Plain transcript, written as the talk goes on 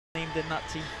named in that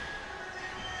team.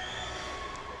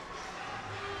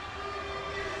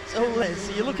 So Liz,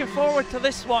 are you looking forward to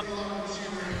this one?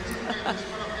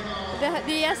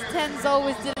 The S10s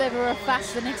always deliver a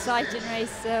fast and exciting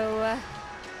race, so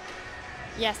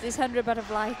yes, this 100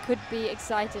 butterfly could be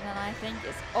exciting, and I think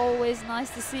it's always nice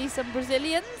to see some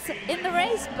Brazilians in the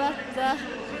race, but I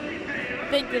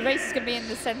think the race is going to be in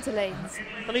the centre lanes.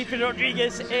 Felipe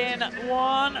Rodriguez in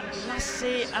one.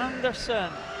 Lasse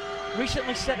Anderson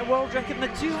recently set a world record in the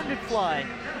 200 fly.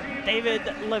 David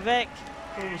Levesque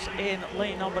goes in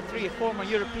lane number 3, a former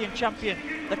European champion.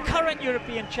 The current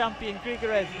European champion,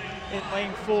 Grigorev, in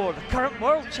lane 4. The current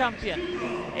world champion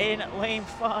in lane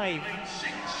 5.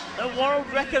 The world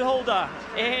record holder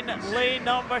in lane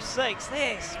number 6.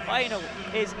 This final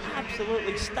is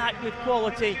absolutely stacked with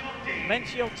quality.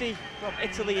 Menciotti from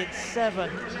Italy in 7.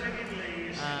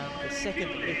 And the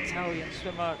second Italian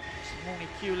swimmer, Simone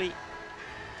Chiuli,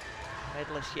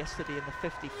 medalist yesterday in the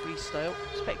 50 freestyle.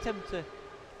 Expect him to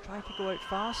try to go out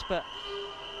fast, but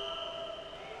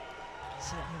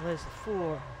certainly Liz, the 4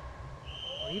 or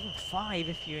even 5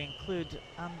 if you include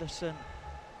Anderson,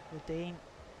 Rodin,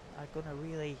 are going to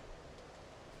really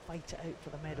fight it out for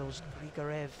the medals.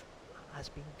 Grigorev has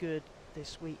been good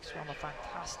this week, swam a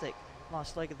fantastic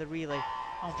last leg of the relay.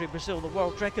 Andre Brazil, the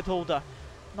world record holder,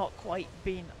 not quite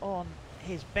been on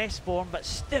his best form, but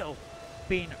still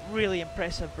been really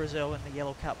impressive. Brazil in the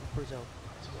yellow cap of Brazil.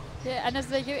 Yeah, and as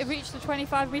they reach the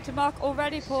 25-metre mark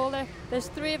already, Paul, there's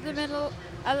 3 of them in a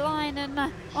line,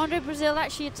 and Andre Brazil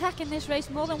actually attacking this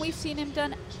race more than we've seen him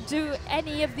do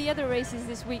any of the other races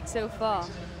this week so far.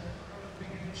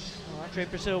 Well, Andre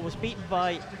Brazil was beaten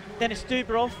by Denis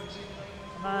Dubrov,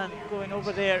 the man going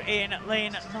over there in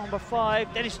lane number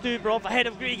 5. Denis Dubrov ahead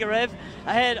of Grigorev,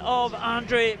 ahead of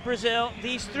Andre Brazil.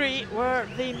 These 3 were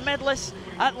the medalists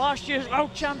at last year's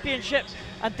World Championship.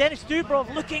 And Denis Dubrov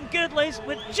looking good, Liz,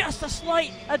 with just a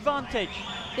slight advantage.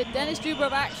 Denis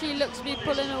Dubrov actually looks to be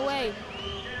pulling away.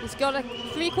 He's got a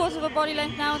 3/4 of a body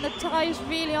length now, and the tie is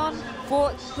really on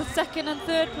for the 2nd and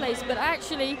 3rd place. But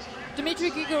actually,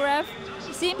 Dmitry Grigorev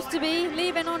seems to be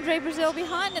leaving Andre Brazil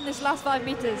behind in this last 5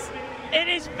 metres. It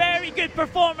is very good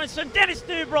performance from Denis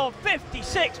Dubrov,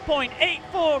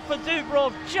 56.84 for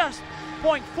Dubrov, just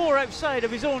 0.4 outside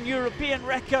of his own European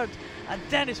record. And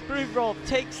Denis Dubrov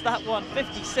takes that one,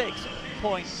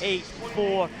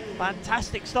 56.84.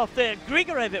 Fantastic stuff there.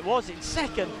 Grigorev it was in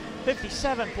 2nd,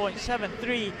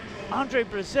 57.73. Andre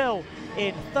Brazil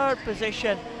in 3rd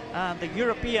position. And the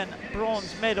European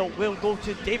bronze medal will go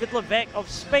to David Levesque of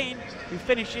Spain, who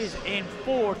finishes in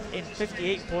 4th in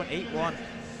 58.81.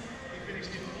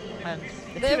 And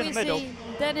the there 2 in the middle. See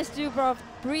Denis Dubrov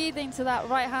breathing to that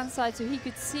right-hand side so he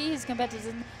could see his competitors.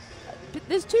 And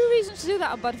there's 2 reasons to do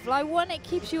that on butterfly. One, it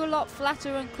keeps you a lot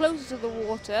flatter and closer to the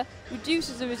water,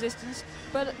 reduces the resistance,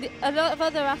 but a lot of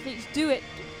other athletes do it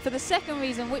for the second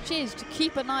reason, which is to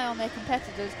keep an eye on their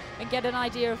competitors and get an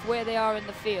idea of where they are in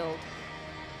the field.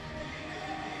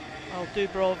 Well,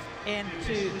 Dubrov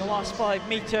into the last 5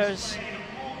 metres.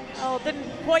 Oh, didn't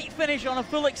quite finish on a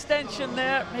full extension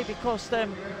there, maybe cost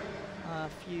them a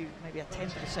few, maybe a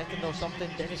 10th of a second or something.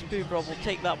 Denis Dubrov will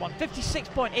take that one.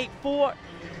 56.84.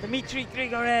 Dmitry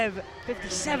Grigorev,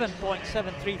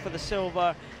 57.73 for the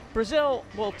silver. Brazil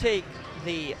will take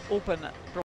the open